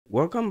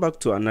Welcome back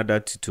to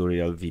another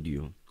tutorial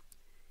video.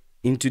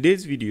 In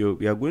today's video,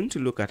 we are going to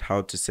look at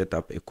how to set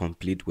up a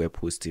complete web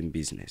hosting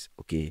business.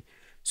 Okay,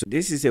 so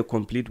this is a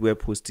complete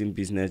web hosting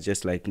business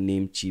just like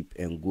Namecheap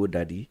and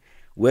GoDaddy,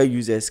 where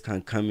users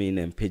can come in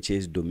and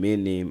purchase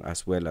domain name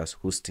as well as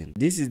hosting.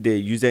 This is the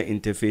user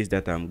interface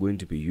that I'm going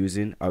to be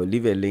using. I'll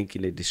leave a link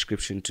in the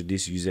description to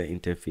this user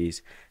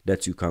interface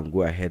that you can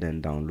go ahead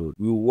and download.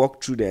 We'll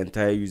walk through the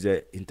entire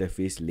user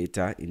interface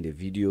later in the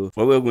video.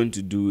 What we're going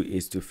to do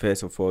is to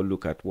first of all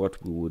look at what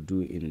we will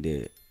do in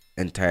the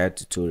entire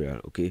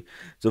tutorial. Okay,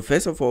 so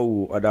first of all,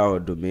 we'll order our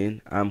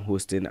domain. I'm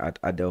hosting at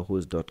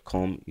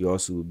adelhost.com.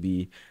 Yours will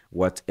be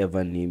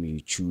whatever name you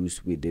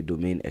choose with the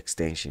domain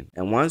extension.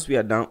 And once we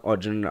are done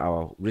ordering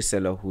our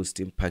reseller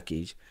hosting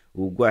package,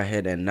 we'll go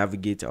ahead and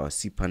navigate our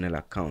cPanel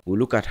account. We'll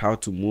look at how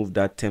to move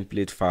that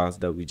template files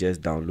that we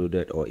just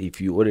downloaded, or if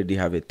you already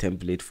have a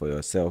template for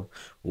yourself,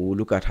 we'll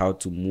look at how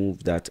to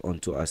move that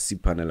onto our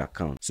cPanel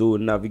account. So we'll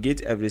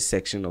navigate every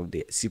section of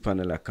the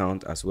cPanel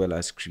account as well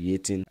as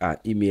creating our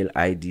email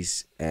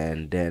IDs,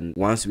 and then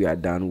once we are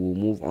done,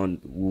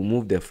 we'll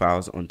move the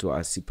files onto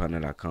our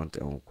cPanel account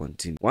and we'll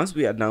continue. Once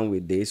we are done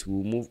with this,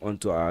 we'll move on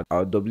to our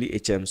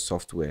WHM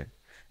software.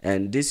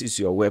 And this is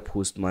your web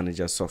host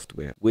manager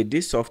software. With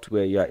this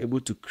software, you are able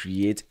to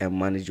create and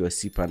manage your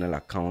cPanel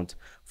account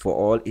for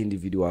all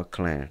individual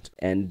clients,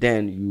 and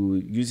then you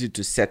use it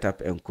to set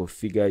up and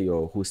configure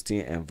your hosting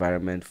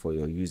environment for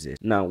your users.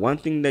 Now, one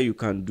thing that you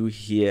can do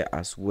here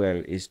as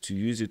well is to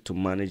use it to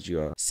manage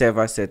your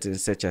server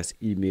settings such as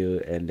email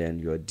and then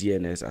your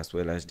DNS as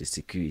well as the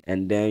security,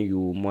 and then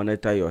you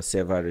monitor your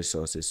server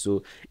resources.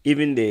 So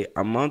even the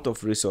amount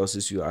of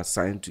resources you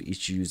assign to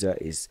each user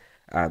is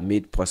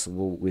made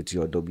possible with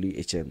your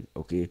WHM.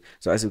 Okay,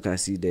 so as you can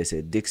see, there's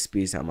a disk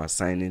space I'm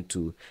assigning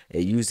to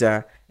a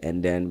user,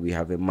 and then we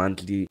have a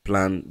monthly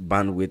plan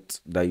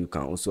bandwidth that you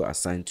can also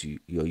assign to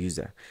your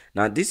user.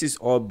 Now this is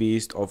all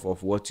based off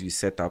of what you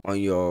set up on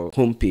your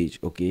homepage.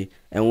 Okay,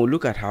 and we'll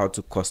look at how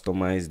to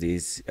customize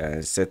this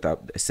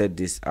set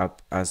this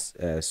up as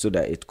so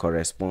that it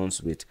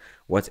corresponds with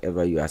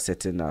whatever you are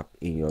setting up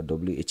in your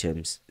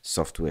WHM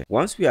software.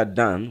 Once we are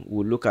done,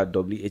 we'll look at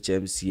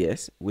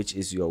WHMCS, which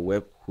is your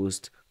web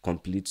host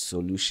complete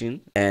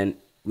solution. And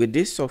with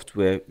this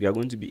software, we are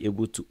going to be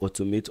able to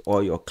automate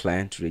all your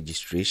client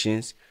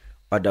registrations,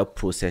 order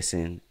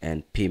processing,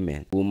 and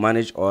payment. We'll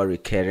manage all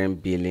recurring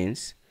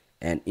billings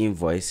and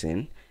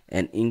invoicing,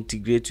 and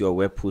integrate your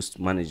web host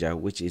manager,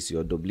 which is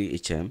your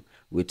WHM,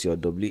 with your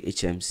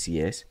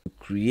WHMCS to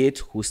create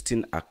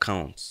hosting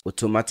accounts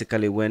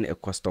automatically when a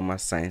customer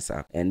signs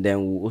up. And then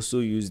we'll also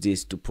use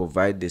this to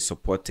provide the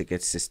support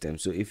ticket system.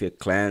 So if a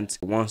client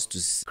wants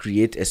to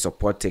create a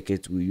support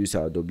ticket, we use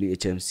our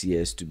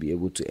WHMCS to be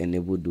able to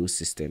enable those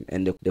systems.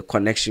 And the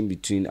connection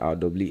between our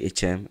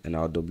WHM and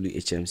our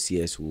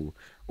WHMCS will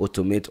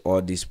automate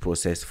all this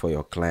process for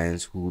your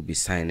clients who will be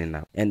signing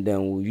up. And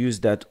then we'll use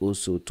that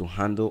also to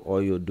handle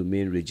all your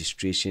domain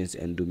registrations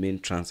and domain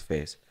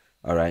transfers.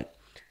 All right,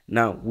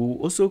 now we'll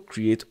also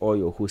create all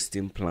your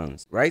hosting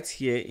plans. Right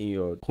here in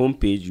your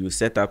homepage, you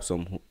set up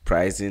some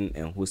pricing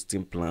and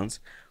hosting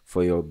plans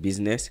for your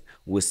business.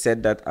 We'll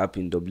set that up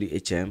in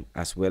WHM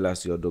as well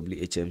as your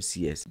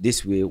WHMCS.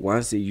 This way,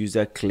 once a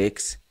user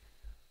clicks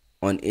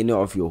on any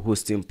of your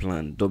hosting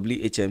plan,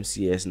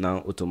 WHMCS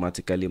now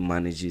automatically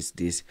manages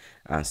these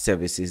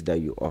services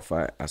that you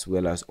offer as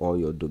well as all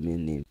your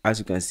domain name. As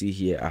you can see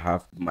here, I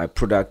have my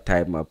product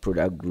type, my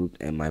product group,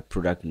 and my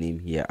product name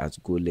here as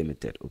Go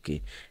Limited.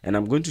 Okay, and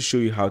I'm going to show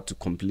you how to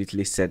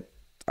completely set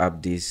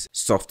up this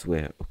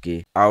software.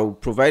 Okay, I'll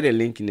provide a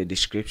link in the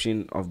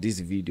description of this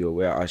video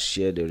where I'll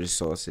share the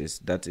resources,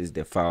 that is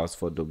the files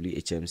for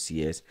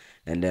WHMCS,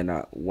 and then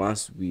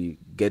once we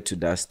get to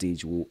that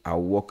stage,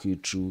 I'll walk you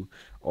through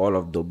all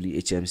of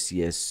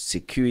WHMCS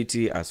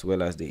security as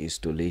well as the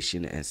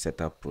installation and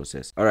setup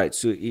process. All right,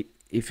 so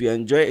if you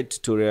enjoy a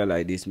tutorial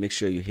like this, make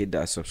sure you hit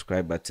that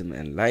subscribe button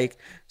and like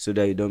so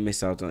that you don't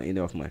miss out on any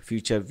of my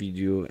future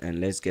video. And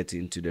let's get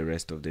into the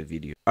rest of the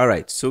video. All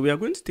right, so we are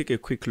going to take a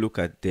quick look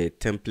at the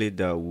template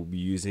that we'll be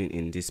using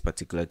in this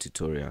particular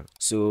tutorial.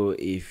 So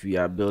if we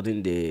are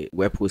building the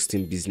web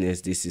hosting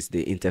business, this is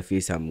the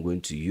interface I'm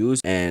going to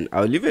use, and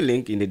I'll leave a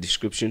link in the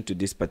description to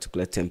this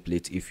particular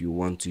template if you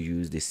want to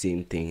use the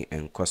same thing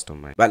and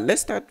customize. But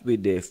let's start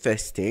with the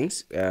first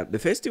things. The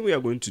first thing we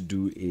are going to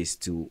do is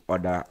to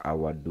order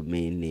our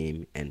domain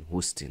name and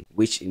hosting,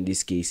 which in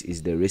this case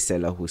is the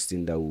reseller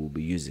hosting that we'll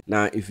be using.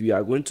 Now, if you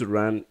are going to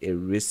run a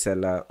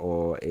reseller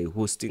or a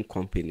hosting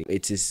company,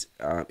 it is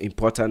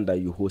important that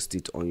you host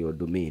it on your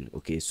domain.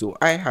 Okay, so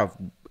I have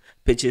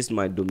purchased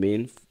my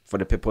domain for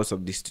the purpose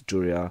of this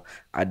tutorial,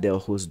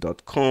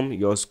 adelhost.com.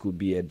 Yours could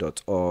be a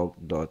 .org,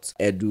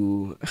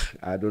 .edu.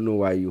 I don't know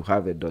why you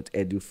have a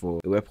 .edu for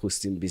a web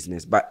hosting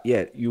business, but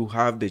yeah, you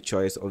have the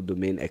choice of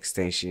domain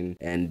extension,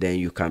 and then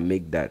you can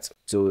make that.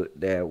 So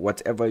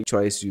whatever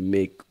choice you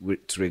make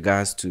with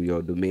regards to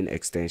your domain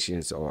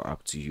extensions are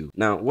up to you.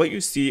 Now, what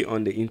you see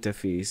on the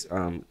interface,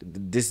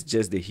 this is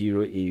just the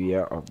hero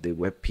area of the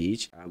web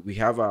page. We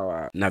have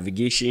our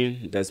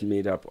navigation that's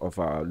made up of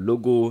our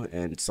logo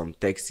and some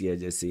text here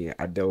just saying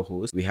Adel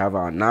Host. We have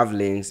our nav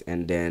links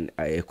and then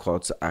a call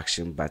to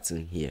action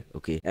button here.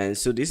 Okay, and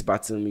so this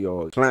button,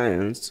 your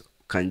clients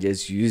can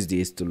just use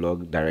this to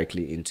log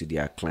directly into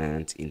their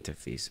client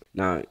interface.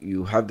 Now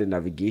you have the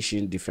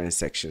navigation, different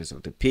sections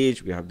of the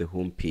page. We have the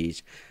home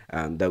page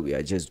that we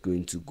are just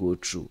going to go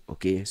through.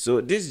 Okay, so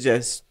this is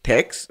just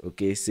text,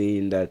 okay,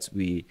 saying that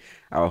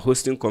our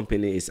hosting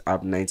company is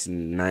up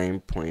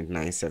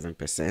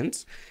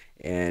 99.97%.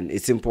 And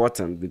it's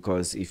important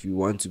because if you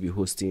want to be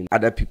hosting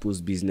other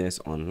people's business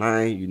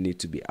online, you need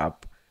to be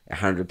up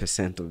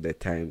 100% of the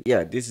time.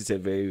 Yeah, this is a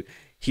very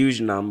huge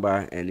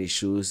number, and it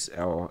shows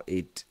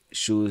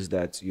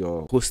that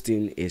your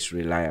hosting is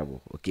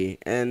reliable. Okay,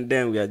 and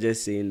then we are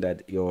just saying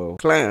that your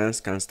clients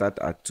can start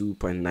at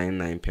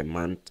 2.99 per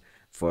month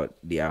for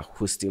their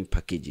hosting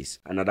packages.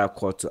 Another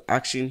call to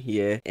action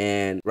here,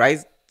 and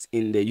right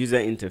in the user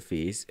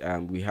interface,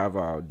 we have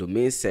our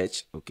domain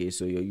search. Okay,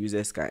 so your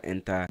users can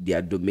enter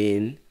their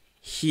domain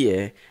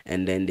here,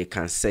 and then they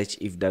can search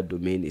if that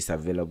domain is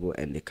available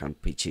and they can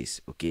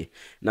purchase. Okay,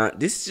 now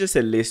this is just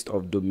a list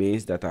of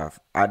domains that I've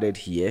added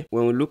here.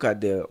 When we look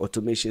at the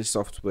automation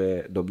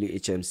software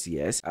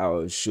WHMCS,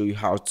 I'll show you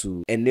how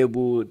to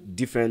enable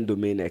different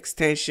domain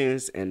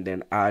extensions and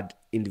then add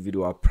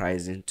individual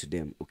pricing to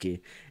them.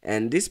 Okay,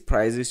 and these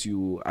prices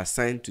you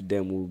assign to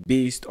them will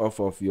be based off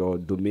of your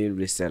domain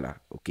reseller.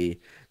 Okay,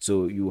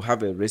 so you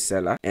have a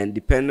reseller, and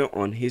depending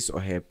on his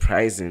or her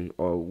pricing,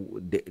 or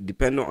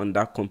depending on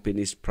that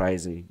company's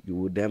pricing, you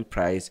will then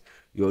price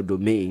your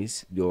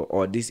domains,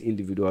 or these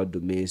individual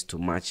domains, to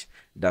match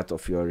that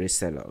of your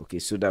reseller. Okay,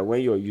 so that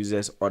when your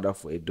users order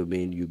for a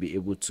domain, you'll be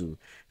able to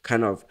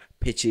kind of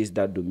purchase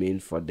that domain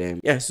for them.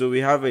 Yeah, so we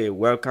have a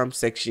welcome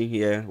section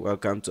here.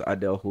 Welcome to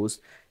Adel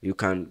Host. You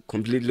can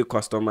completely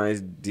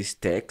customize this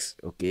text,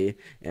 okay,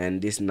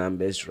 and these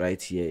numbers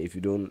right here. If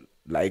you don't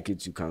like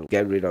it, you can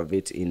get rid of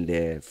it in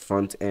the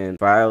front end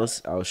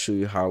files. I'll show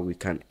you how we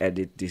can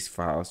edit these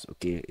files.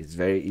 Okay, it's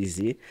very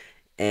easy.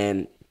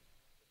 And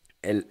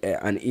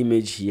an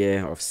image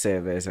here of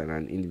servers and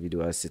an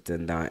individual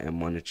sitting down and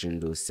monitoring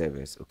those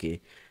servers.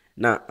 Okay,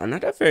 now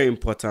another very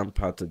important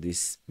part of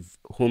this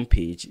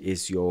homepage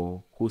is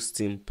your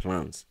hosting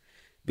plans,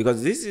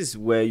 because this is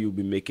where you'll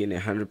be making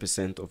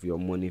 100% of your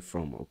money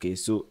from. Okay,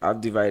 so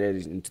I've divided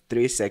it into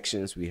 3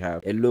 sections. We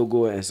have a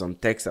logo and some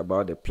text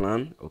about the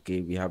plan.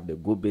 Okay, we have the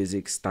Go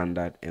Basic,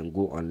 Standard, and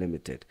Go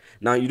Unlimited.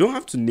 Now you don't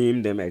have to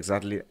name them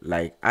exactly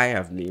like I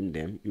have named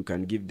them. You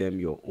can give them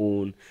your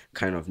own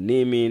kind of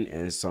naming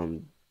and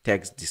some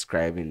text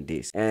describing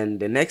this.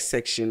 And the next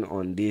section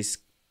on this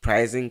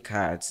pricing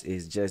cards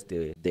is just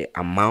the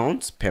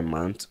amount per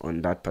month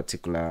on that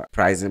particular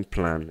pricing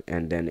plan,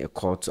 and then a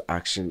call to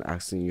action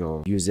asking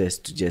your users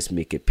to just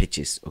make a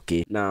purchase.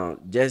 Okay, now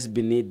just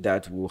beneath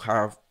that we'll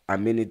have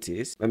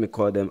amenities. Let me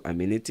call them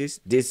amenities.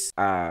 These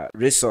are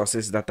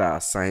resources that are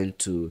assigned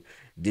to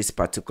this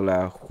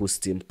particular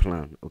hosting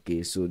plan.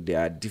 Okay, so there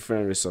are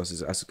different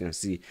resources, as you can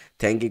see: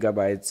 10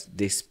 gigabytes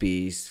disk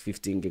space,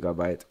 15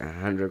 gigabytes, and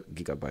 100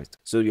 gigabytes.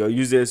 So your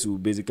users will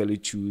basically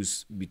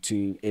choose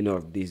between any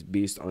of these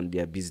based on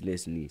their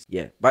business needs.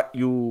 Yeah, but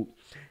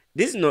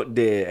this is not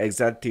the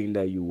exact thing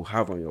that you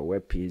have on your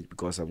web page,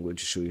 because I'm going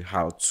to show you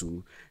how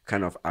to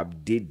kind of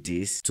update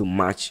this to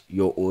match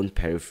your own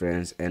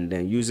preference, and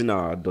then using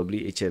our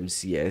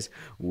WHMCS,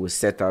 we'll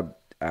set up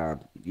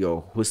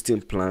your hosting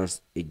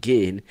plans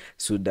again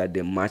so that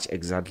they match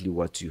exactly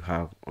what you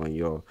have on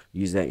your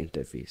user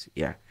interface.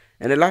 Yeah,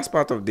 and the last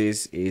part of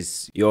this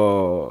is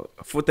your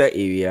footer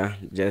area,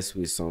 just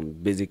with some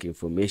basic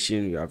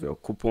information. You have your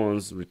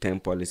coupons,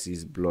 return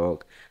policies,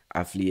 blog,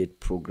 affiliate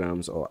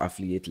programs, or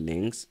affiliate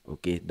links,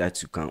 okay,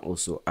 that you can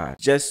also add.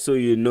 Just so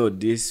you know,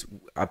 this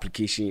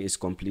application is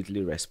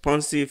completely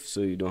responsive, so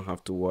you don't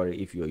have to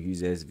worry if your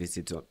users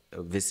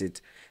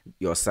visit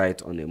your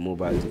site on a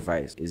mobile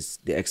device.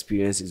 The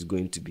experience is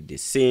going to be the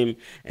same,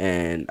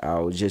 and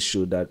I'll just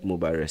show that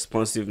mobile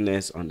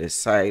responsiveness on the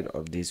side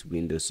of this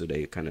window so that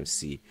you kind of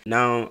see.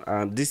 Now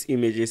these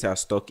images are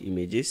stock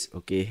images.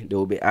 Okay, they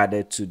will be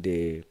added to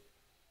the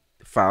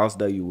files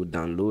that you would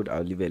download.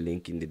 I'll leave a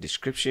link in the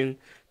description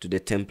to the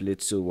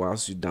template, so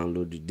once you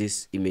download,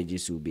 these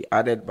images will be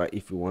added. But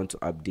if you want to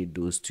update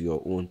those to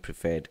your own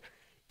preferred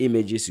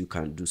images, you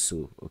can do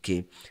so.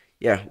 Okay,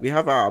 yeah, we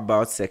have our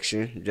about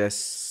section.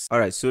 All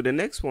right, so the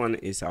next one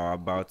is our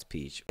about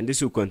page, and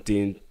this will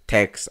contain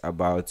text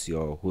about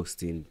your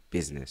hosting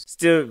business.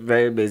 Still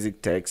very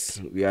basic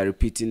text. We are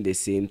repeating the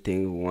same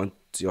thing. We want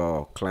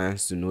your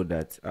clients to know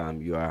that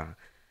you are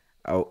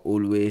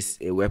always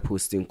a web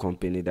hosting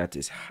company that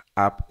is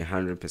up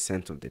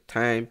 100% of the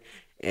time,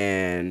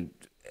 and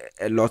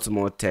a lot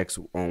more text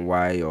on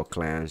why your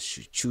clients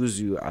should choose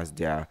you as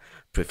their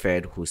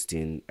preferred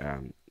hosting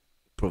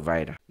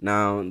provider.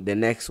 Now the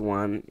next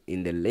one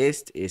in the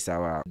list is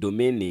our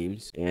domain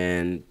names,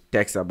 and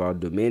text about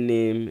domain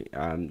name.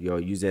 Your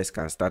users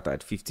can start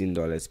at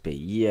 $15 per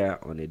year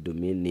on a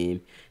domain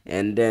name,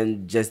 and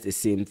then just the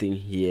same thing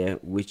here,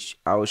 which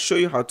I'll show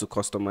you how to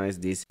customize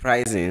these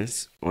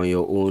pricings on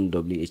your own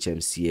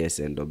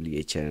WHMCS and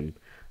WHM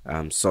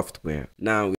software. Now